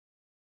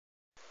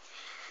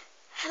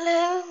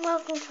Hello,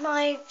 welcome to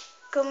my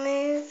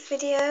gomu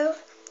video.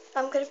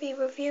 I'm going to be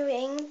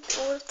reviewing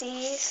all of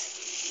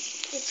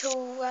these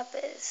little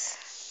rubbers.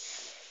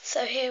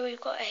 So here we've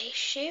got a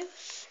shoe,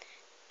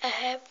 a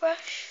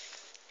hairbrush,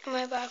 a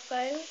mobile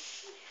phone,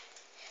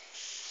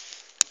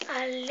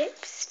 a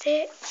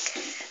lipstick,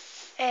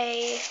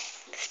 a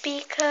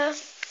speaker, I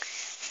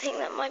think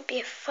that might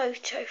be a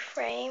photo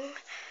frame,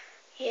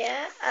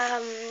 yeah,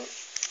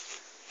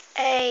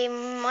 a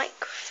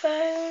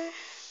microphone,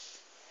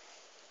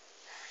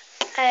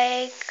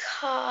 a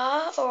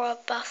car or a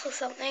bus or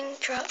something,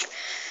 truck,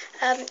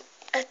 a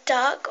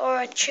duck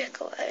or a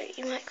chick, or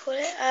you might call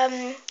it,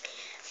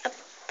 a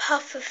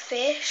puffer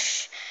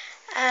fish,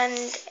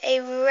 and a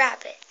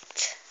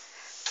rabbit.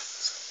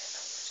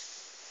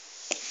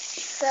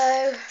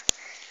 So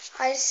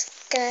I'm just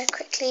gonna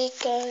quickly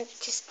go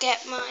just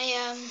get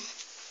my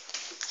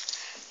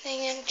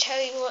thing and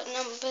tell you what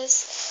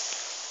numbers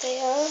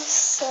they are.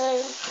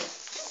 So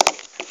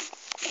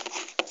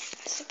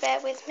bear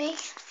with me.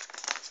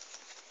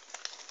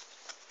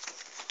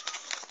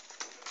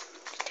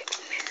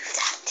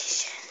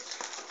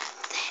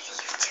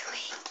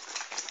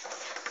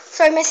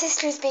 Sorry, my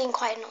sister is being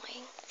quite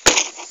annoying.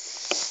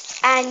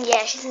 And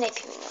yeah, she's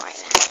nipping me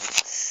right now.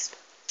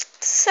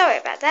 Sorry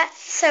about that.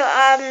 So,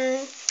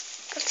 I'll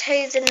tell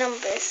you the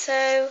numbers.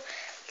 So,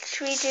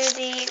 should we do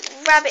the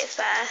rabbit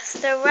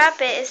first? The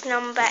rabbit is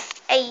number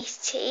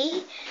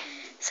 80.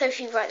 So if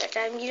you write that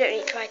down, you don't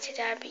need to write it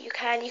down, but you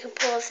can. You can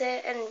pause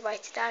it and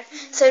write it down.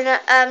 So,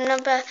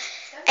 number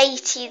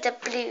 80, the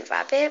blue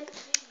rabbit.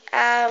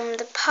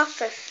 The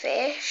puffer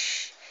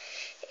fish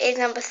is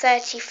number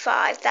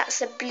 35. That's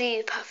the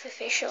blue puffer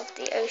fish of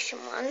the ocean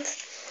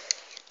ones.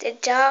 The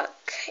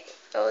duck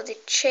or the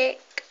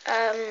chick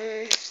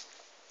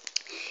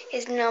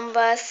is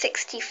number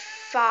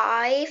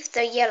 65,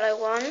 the yellow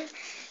one.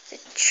 The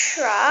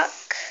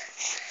truck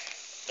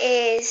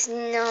is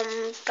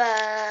number,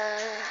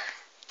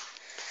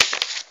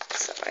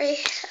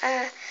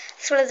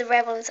 it's one of the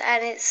red ones,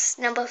 and it's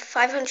number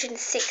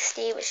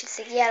 560, which is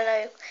the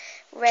yellow,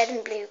 red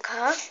and blue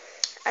car.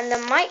 And the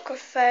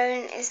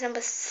microphone is number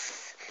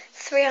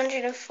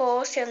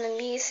 340 on the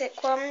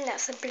music one.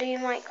 That's a blue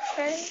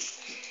microphone.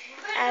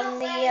 And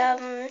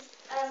the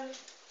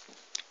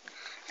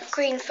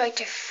green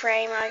photo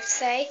frame, I would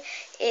say,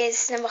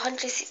 is number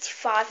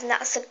 165, and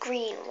that's a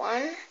green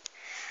one.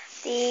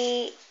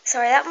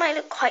 Sorry, that might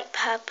look quite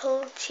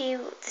purple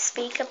to the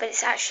speaker, but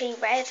it's actually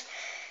red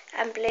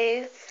and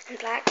blue and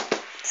black.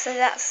 So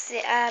that's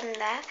the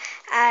there.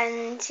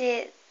 And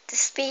the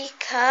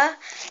speaker,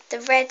 the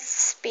red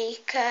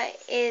speaker,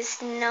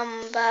 is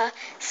number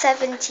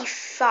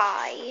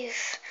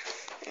 75.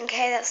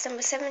 Okay, that's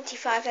number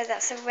 75, and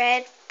that's a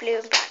red, blue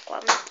and black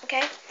one.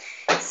 Okay,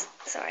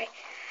 sorry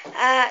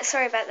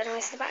about the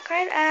noise in the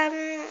background.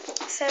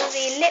 So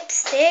the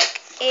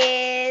lipstick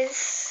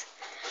is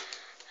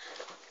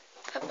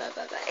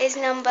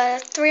number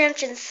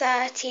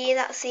 330.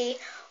 That's the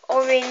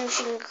orange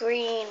and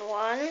green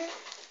one.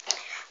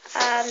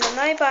 The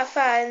mobile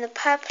phone, the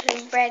purple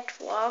and red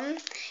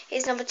one,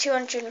 is number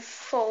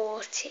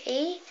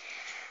 240.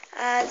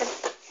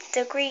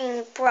 The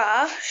green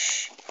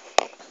brush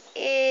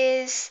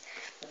is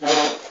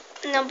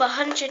number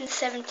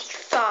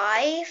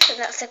 175, and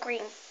that's the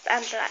green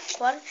and black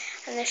one.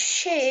 And the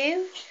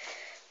shoe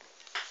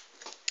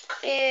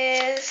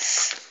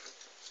is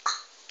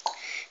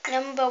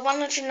number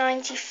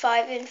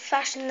 195 in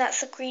fashion.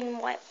 That's the green and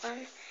white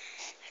one.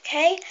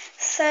 Okay,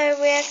 so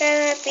we're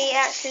going to be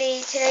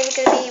today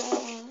we're going to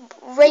be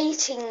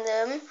rating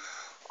them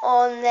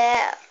on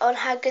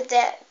how good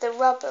the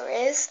rubber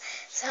is,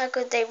 so how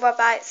good they rub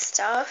out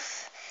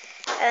stuff.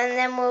 And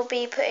then we'll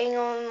be putting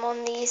them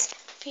on these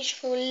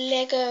beautiful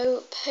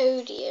Lego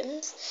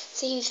podiums.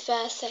 So who's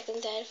first,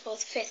 second, third,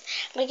 fourth, fifth.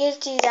 I'm going to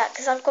do that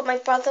because I've got my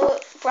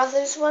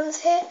brother's ones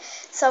here.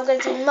 So I'm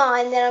going to do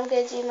mine, then I'm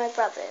going to do my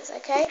brother's,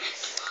 okay?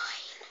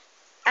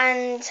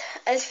 And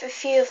as for a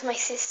few of my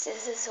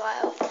sisters as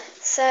well.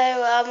 So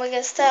we're going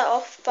to start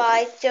off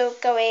by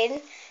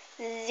going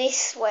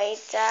this way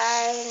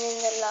down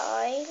in the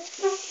line.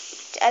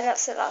 And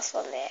that's the last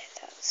one there.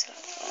 That's the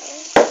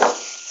last one.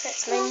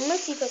 That's my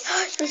multiple.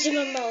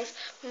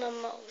 My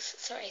moles.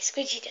 Sorry,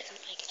 Squidgy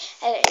doesn't like it.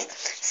 Anyways,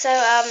 so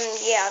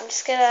yeah, I'm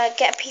just gonna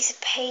get a piece of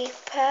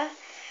paper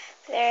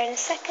there in a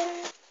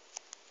second.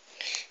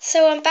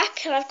 So I'm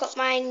back and I've got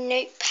my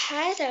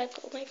notepad and I've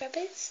got all my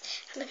rabbits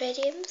and my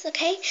podiums.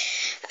 Okay.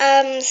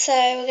 So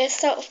we're gonna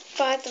start off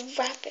by the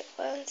rabbit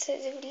one. So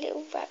there's a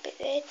little rabbit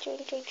there.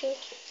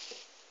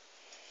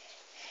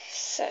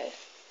 So I'm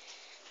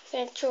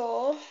gonna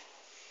draw.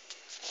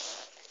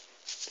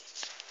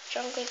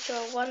 I'm going to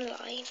draw one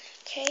line,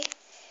 okay,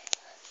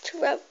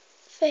 for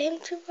him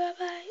to rub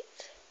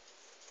out.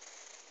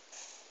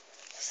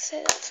 So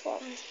that's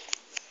one.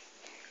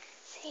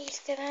 He's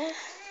gonna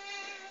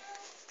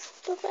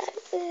rub out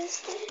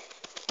this.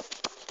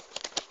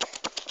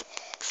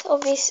 So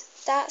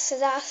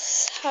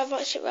that's how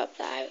much it rubbed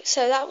out.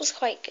 So that was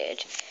quite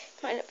good.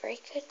 Might look very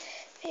good.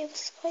 It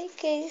was quite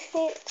good, isn't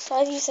it? So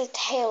I've used the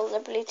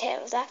blue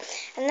tail of that,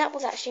 and that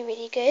was actually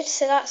really good.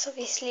 So that's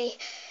obviously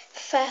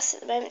first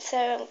at the moment.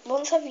 So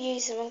once I've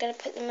used them, I'm going to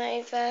put them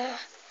over.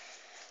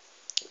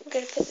 I'm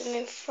going to put them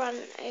in front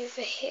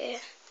over here.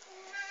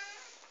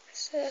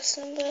 So that's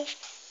number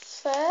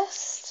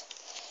first.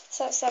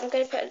 So I'm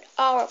going to put an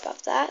R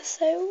above that.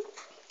 So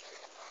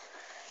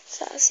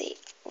that's the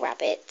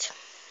rabbit.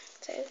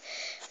 So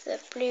the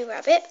blue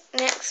rabbit.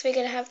 Next we're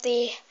going to have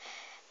the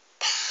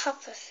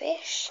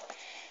pufferfish.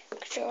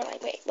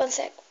 Wait, one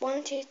sec.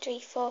 1, 2, 3,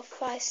 4,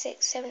 5,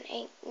 6, 7,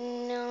 8,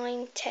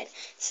 9, 10.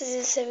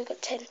 So we've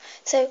got 10.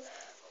 So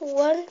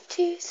 1,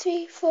 2,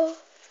 3, 4,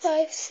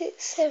 5,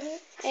 6, 7,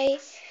 8,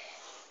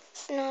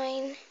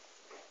 9,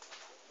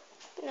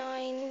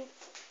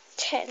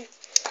 10.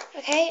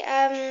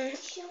 Okay,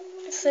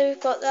 so we've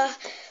got the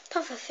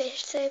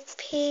pufferfish, so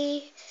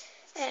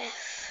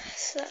P-F,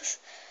 so that's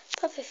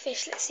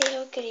pufferfish. Let's see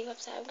how good he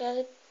rubs out.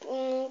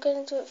 I'm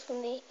gonna do it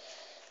from the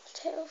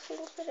tail thing,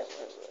 but I don't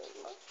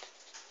really much.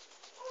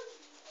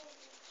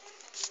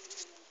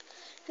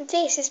 And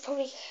this is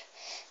probably,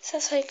 so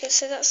that's how good,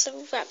 so that's the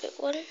rabbit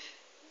one,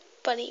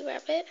 bunny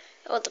rabbit,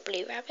 or the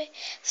blue rabbit.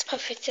 It's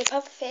pufferfish, so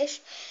pufferfish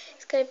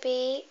is gonna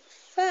be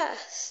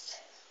first.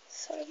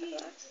 Sorry about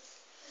that.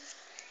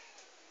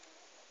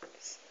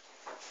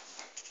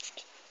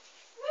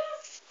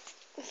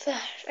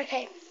 First,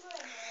 okay.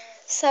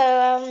 So,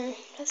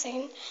 let's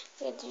see,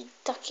 we're going to do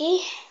ducky.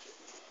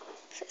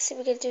 Let's see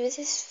what we're going to do with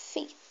his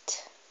feet.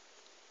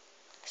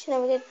 Actually, no,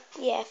 we're going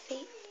to, yeah,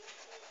 feet.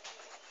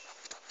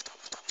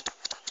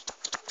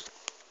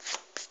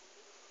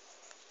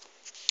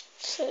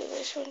 So,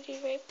 which one do you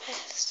rate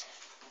best?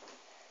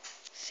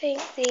 I think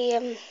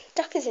the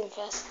duck is in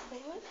first.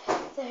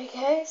 There we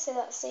go. So,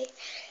 that's the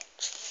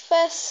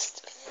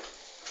first,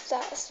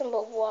 that's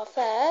number 1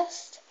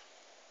 first.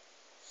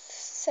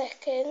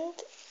 Second,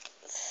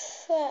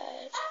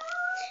 third.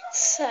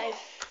 So,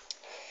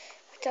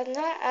 we've done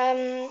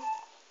that.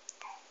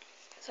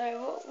 So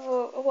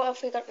what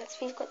have we got next?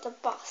 We've got the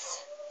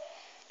bus.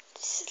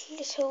 This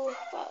little,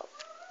 well,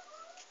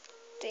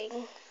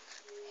 thing,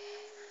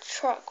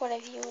 truck,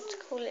 whatever you want to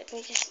call it. Let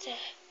me just, truck.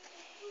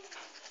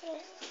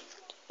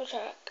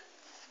 Okay.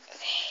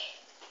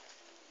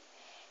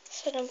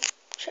 So then,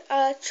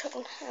 truck,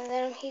 and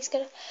then he's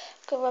gonna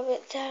go rub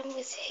it down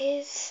with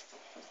his,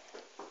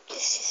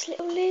 just his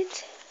little lid.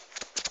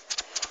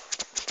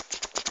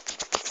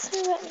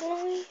 So that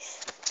noise.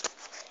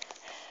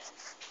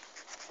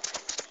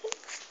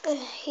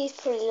 He's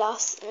probably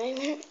last at the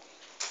moment.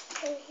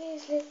 So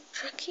here's little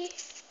trucky.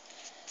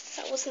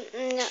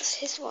 That's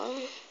his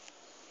one.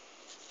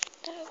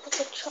 That was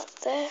a truck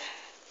there.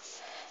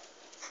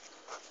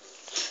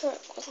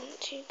 Truck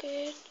wasn't too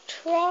good.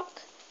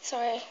 Truck.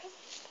 Sorry.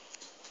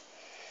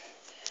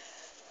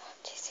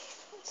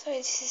 Sorry,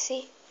 this is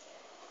the,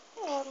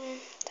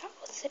 that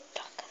was the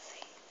duck, I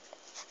think.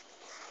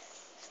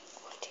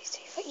 1, 2,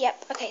 3, 4.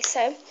 Yep, okay,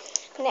 so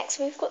next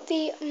we've got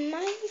the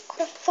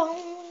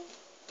microphone.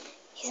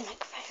 Here's a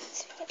microphone.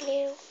 So we've got a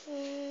little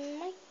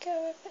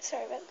microphone.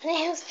 Sorry about the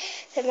nails.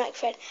 The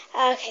microphone.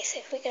 Okay, so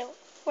if we're going to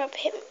rub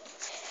him.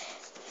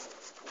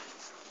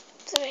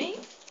 Sorry.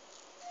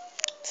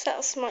 So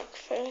that's the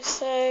microphone.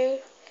 So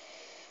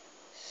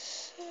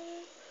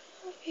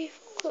we've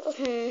got,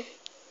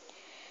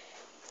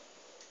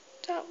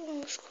 that one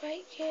was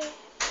quite good.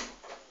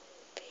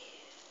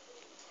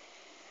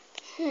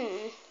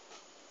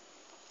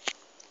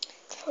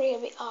 It's probably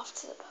going to be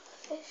after the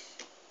pufferfish.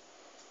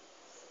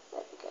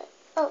 There we go.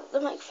 Oh,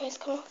 the microphone's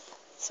come off.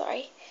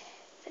 Sorry.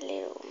 The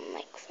little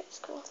microphone's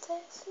come off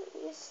there. So let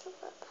me just look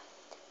that back.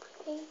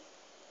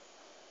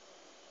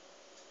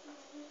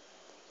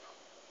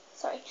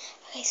 Sorry.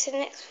 Okay, so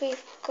next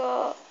we've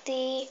got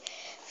the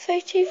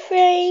photo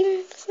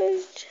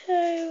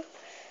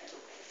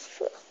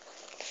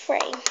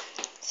frame.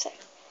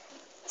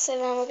 So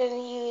now we're going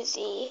to use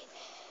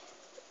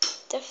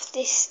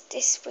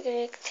this. We're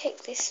going to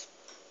take this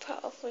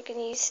part off. We're going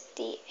to use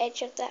the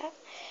edge of that.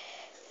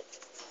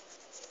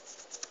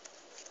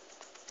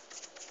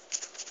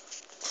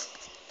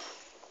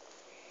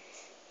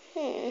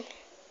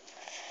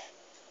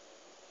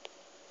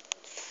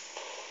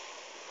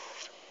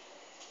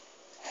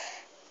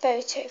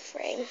 Photo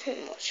frame.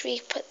 What should we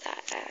put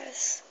that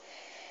as?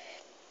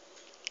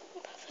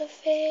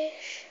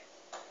 Pufferfish.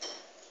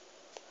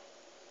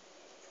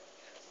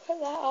 Put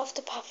that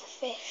after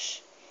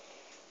pufferfish,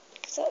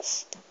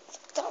 because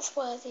that's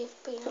worthy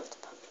of being after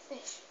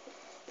pufferfish.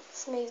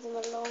 Let's move them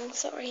along.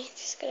 Sorry,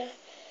 just gonna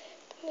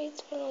move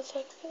them along so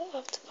I can put that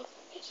after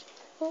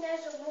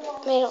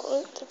pufferfish. May not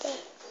look the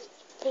best,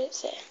 but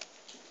it's there.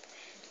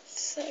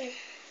 So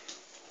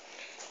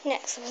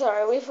next, I'm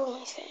sorry, we've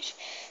almost finished.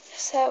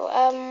 So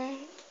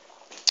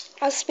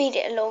I'll speed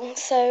it along.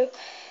 So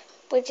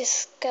I'll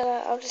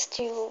just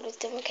do all of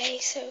them. Okay,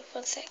 so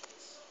 1 sec.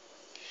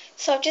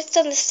 So I've just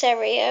done the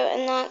stereo,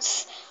 and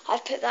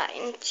I've put that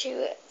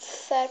into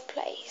 3rd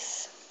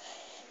place.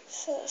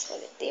 So that's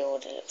what the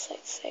order looks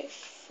like so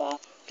far.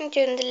 I'm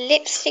doing the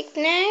lipstick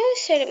now,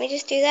 so let me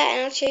just do that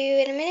and I'll show you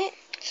in a minute.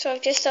 So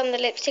I've just done the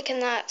lipstick,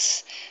 and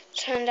that's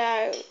turned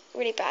out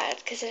really bad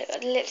because the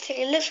lipstick,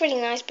 it looks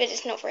really nice, but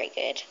it's not very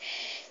good.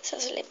 So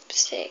that's a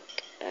lipstick,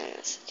 and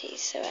that's a tea.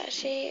 So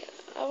actually,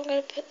 I'm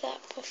going to put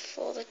that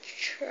before the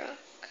truck.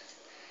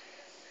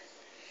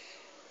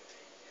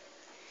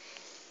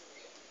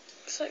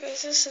 So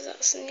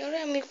that's in the order,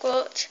 and we've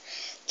got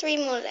 3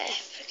 more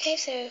left. Okay,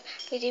 so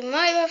we do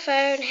mobile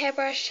phone,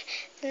 hairbrush,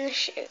 and the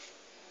shoe.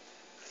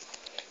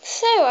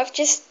 So I've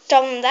just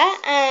done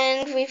that,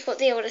 and we've got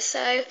the order.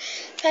 So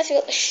first we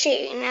got the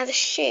shoe. Now the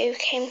shoe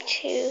came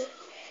to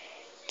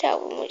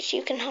that one, which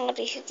you can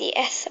hardly see the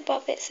S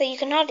above it, so you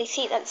can hardly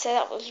see that. So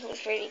that was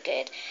really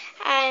good.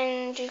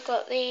 And we've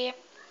got the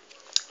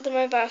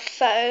mobile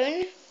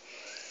phone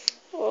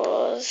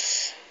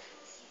was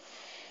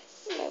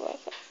mobile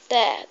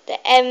phone, the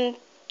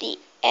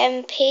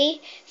MP.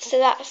 So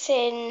that's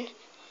in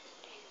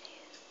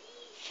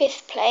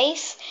 5th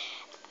place.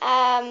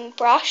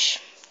 Brush.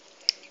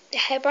 The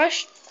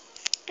hairbrush,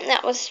 and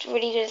that was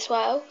really good as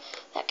well.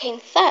 That came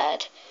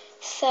 3rd.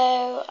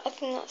 So I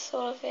think that's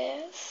all of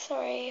it.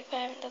 Sorry if I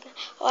haven't done that.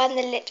 Oh, and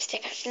the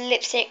lipstick. Actually,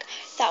 lipstick,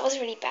 that was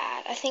really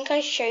bad. I think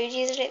I showed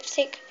you the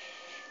lipstick,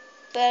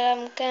 but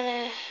I'm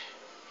gonna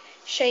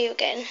show you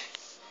again.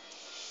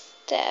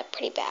 They're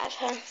pretty bad,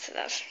 huh? So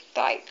that's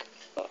like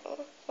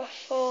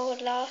before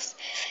last,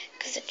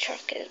 because the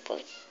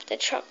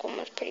truck one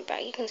was pretty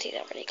bad. You can see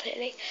that really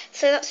clearly.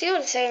 So that's the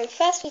order. So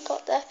first we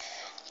got the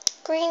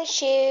green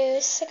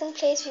shoes. 2nd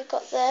place we've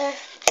got the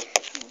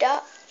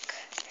duck.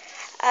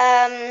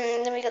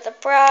 Then we got the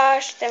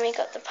brush. Then we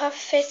got the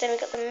pufferfish. Then we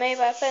got the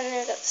mobile phone.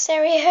 Then we got the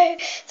stereo.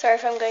 Sorry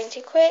if I'm going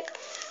too quick.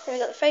 Then we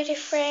got the photo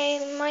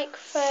frame,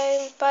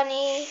 microphone,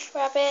 bunny,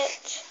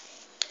 rabbit.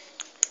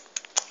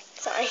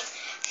 Sorry.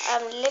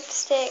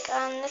 Lipstick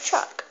and the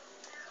truck.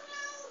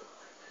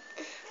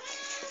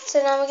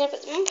 So now we're going to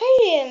put them on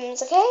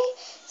podiums, okay?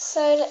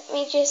 So let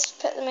me just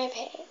put them over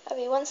here. I'll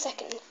be 1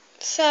 second.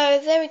 So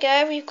there we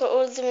go. We've got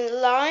all of them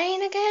in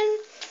line again.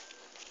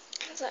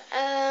 So,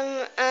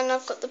 and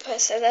I've got the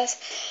poster. There's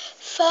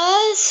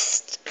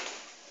 1st,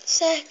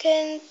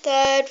 2nd,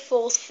 3rd,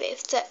 4th,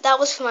 5th. So that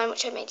was for mine,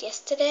 which I made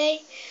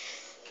yesterday.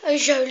 Oh,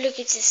 Joe, look,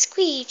 it's a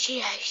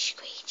squeegee. Oh,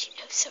 squeegee.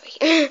 Oh,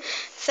 sorry.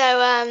 So,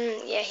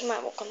 yeah, he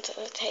might walk onto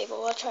the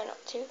table. I'll try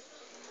not to.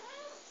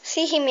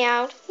 See, he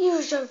meowed.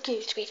 You're so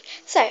cute, sweet.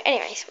 So,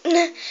 anyways.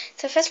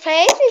 So, 1st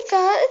place, we've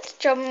got,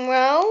 drum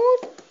roll,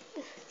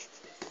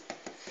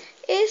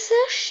 is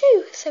a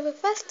shoe. So, we're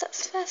first,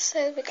 that's first.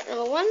 So, we got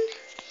number 1.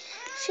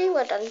 Shoe,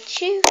 well done,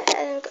 shoe. And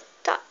then we've got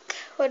duck.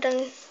 Well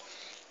done,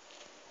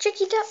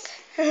 tricky duck.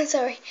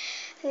 Sorry.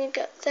 And you've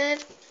got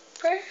 3rd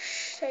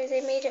brush. So,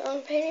 they made it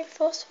on pony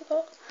before, so we've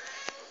got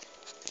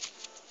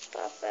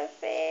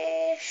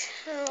pufferfish.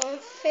 And on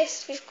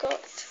 5th, we've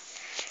got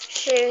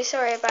shoe.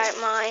 Sorry about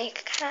my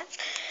cat.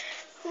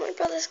 My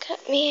brother's cat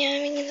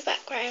meowing in the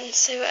background.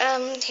 So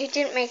he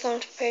didn't make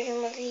onto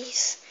podium of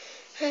these.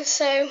 And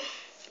so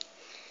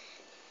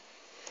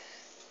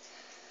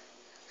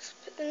just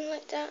put them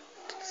like that.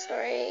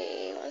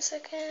 Sorry, 1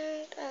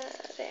 second.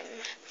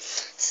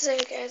 So there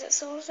we go.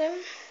 That's all of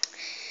them.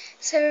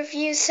 So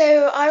review.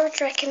 So I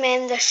would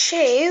recommend the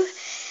shoe.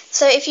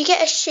 So if you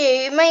get a shoe,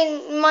 you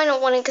might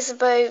not want it because the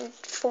bow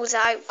falls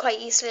out quite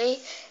easily,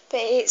 but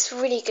it's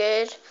really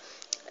good.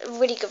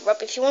 Really good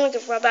rub. If you want a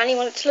good rub and you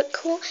want it to look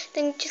cool,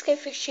 then just go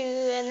for a shoe,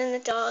 and then the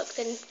dark,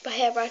 then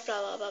hairbrush, blah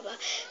blah blah blah,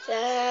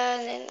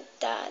 and then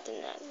that,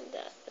 and that, and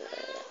that,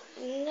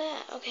 and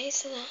that. Okay,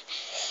 so that.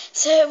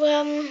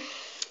 So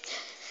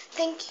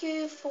thank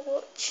you for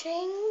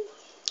watching.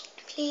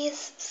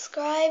 Please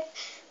subscribe,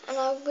 and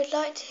I would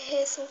like to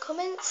hear some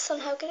comments on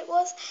how good it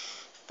was.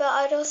 But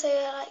I'd also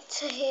like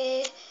to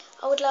hear.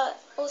 I would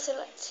also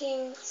like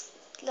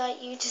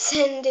you to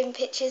send in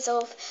pictures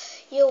of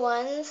your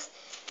ones.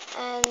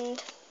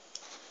 And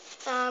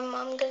I'm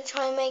going to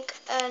try and make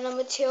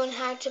number 2 on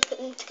how to put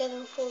them together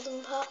and pull them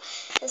apart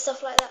and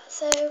stuff like that.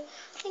 So,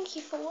 thank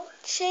you for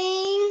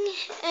watching,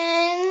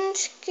 and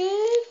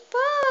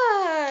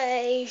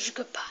goodbye.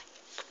 Goodbye.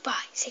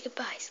 Goodbye. Say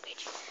goodbye,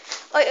 Squidgy.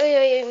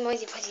 Oi,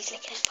 Mosey Posey's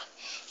licking his bug.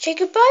 Say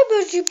goodbye,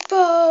 Mosey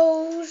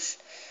Pose.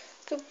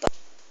 Goodbye.